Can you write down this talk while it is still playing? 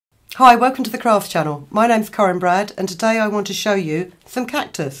Hi, welcome to the Crafts channel. My name's Corinne Brad and today I want to show you some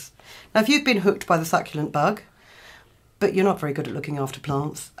cactus. Now if you've been hooked by the succulent bug, but you're not very good at looking after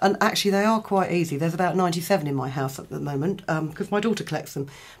plants, and actually they are quite easy. There's about 97 in my house at the moment because my daughter collects them.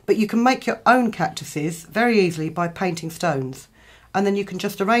 But you can make your own cactuses very easily by painting stones. And then you can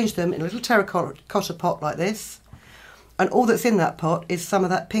just arrange them in a little terracotta pot like this. And all that's in that pot is some of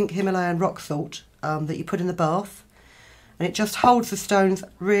that pink Himalayan rock salt that you put in the bath. And it just holds the stones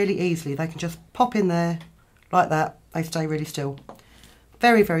really easily. They can just pop in there like that. They stay really still.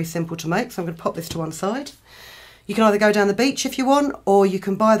 Very, very simple to make. So I'm going to pop this to one side. You can either go down the beach if you want, or you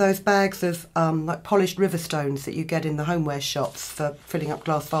can buy those bags of like polished river stones that you get in the homeware shops for filling up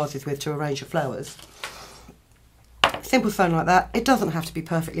glass vases with to arrange your flowers. Simple stone like that. It doesn't have to be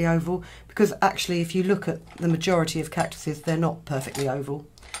perfectly oval because actually if you look at the majority of cactuses, they're not perfectly oval.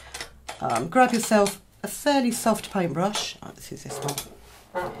 Grab yourself a fairly soft paintbrush, this is this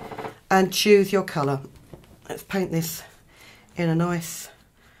one, and choose your colour. Let's paint this in a nice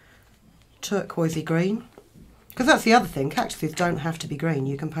turquoisey green, because that's the other thing, cactuses don't have to be green,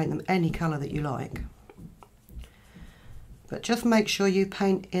 you can paint them any colour that you like. But just make sure you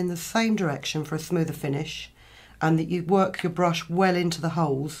paint in the same direction for a smoother finish, and that you work your brush well into the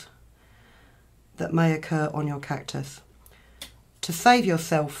holes that may occur on your cactus. To save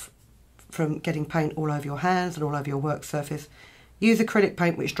yourself from getting paint all over your hands and all over your work surface, use acrylic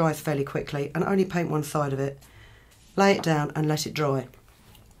paint which dries fairly quickly and only paint one side of it. Lay it down and let it dry.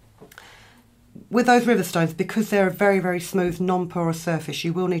 With those river stones, because they're a very, very smooth, non-porous surface,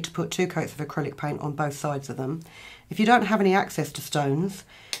 you will need to put 2 coats of acrylic paint on both sides of them. If you don't have any access to stones,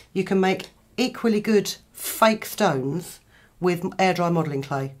 you can make equally good fake stones with air dry modelling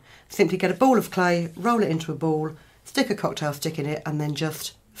clay. Simply get a ball of clay, roll it into a ball, stick a cocktail stick in it and then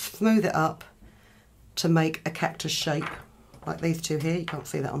just smooth it up to make a cactus shape, like these two here. You can't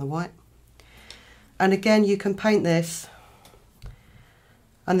see that on the white. And again, you can paint this,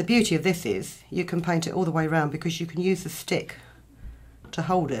 and the beauty of this is you can paint it all the way around because you can use the stick to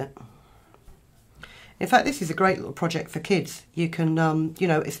hold it. In fact, this is a great little project for kids. You can, you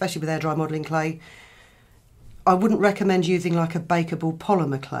know, especially with air dry modelling clay. I wouldn't recommend using like a bakeable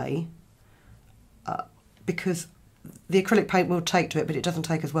polymer clay because the acrylic paint will take to it, but it doesn't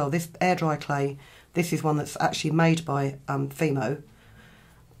take as well. This air dry clay, this is one that's actually made by Fimo,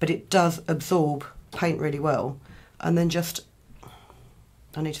 but it does absorb paint really well. And then just,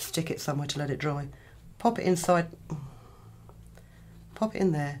 I need to stick it somewhere to let it dry. Pop it inside, pop it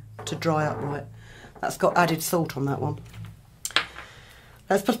in there to dry up right. That's got added salt on that one.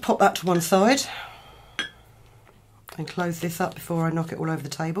 Let's just pop that to one side and close this up before I knock it all over the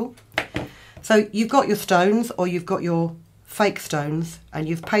table. So you've got your stones, or you've got your fake stones, and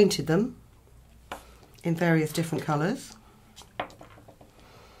you've painted them in various different colours.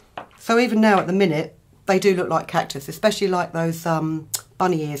 So even now at the minute, they do look like cactus, especially like those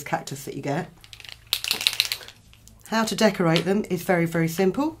bunny ears cactus that you get. How to decorate them is very, very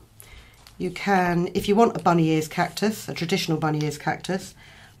simple. You can, if you want a bunny ears cactus, a traditional bunny ears cactus,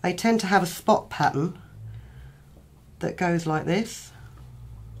 they tend to have a spot pattern that goes like this.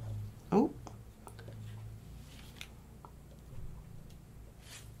 Oh.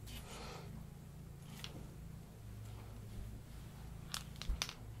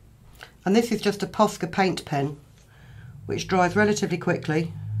 And this is just a Posca paint pen, which dries relatively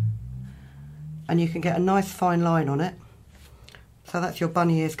quickly, and you can get a nice fine line on it. So that's your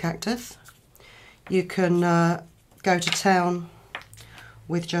bunny ears cactus. You can go to town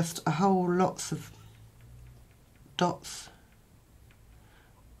with just a whole lots of dots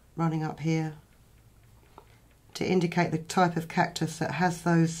running up here to indicate the type of cactus that has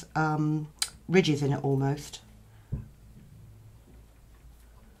those ridges in it almost.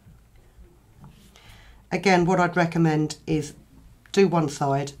 Again, what I'd recommend is do one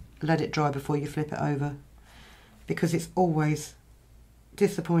side, let it dry before you flip it over, because it's always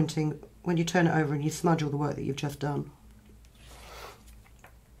disappointing when you turn it over and you smudge all the work that you've just done.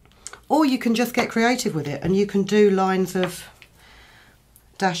 Or you can just get creative with it and you can do lines of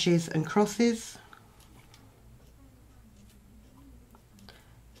dashes and crosses,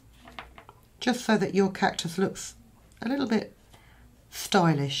 just so that your cactus looks a little bit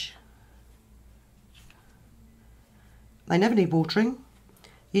stylish. They never need watering.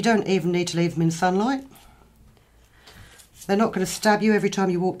 You don't even need to leave them in sunlight. They're not going to stab you every time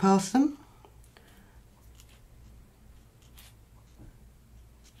you walk past them.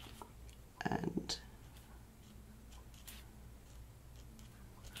 And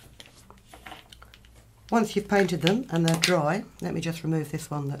once you've painted them and they're dry, let me just remove this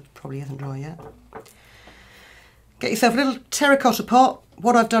one that probably isn't dry yet. Get yourself a little terracotta pot.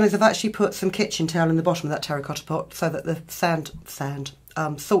 What I've done is I've actually put some kitchen towel in the bottom of that terracotta pot so that the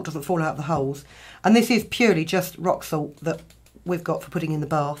salt doesn't fall out of the holes. And this is purely just rock salt that we've got for putting in the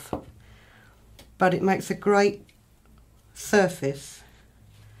bath. But it makes a great surface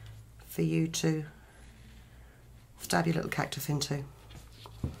for you to stab your little cactus into.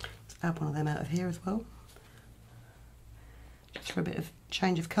 Let's add one of them out of here as well, just for a bit of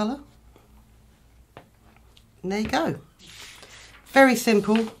change of colour. And there you go. Very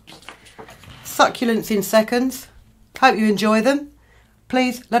simple. Succulents in seconds. Hope you enjoy them.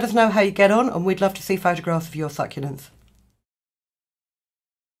 Please let us know how you get on, and we'd love to see photographs of your succulents.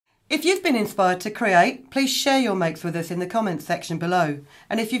 If you've been inspired to create, please share your makes with us in the comments section below.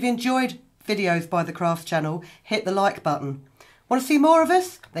 And if you've enjoyed videos by the Crafts channel, hit the like button. Want to see more of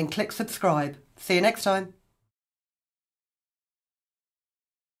us? Then click subscribe. See you next time.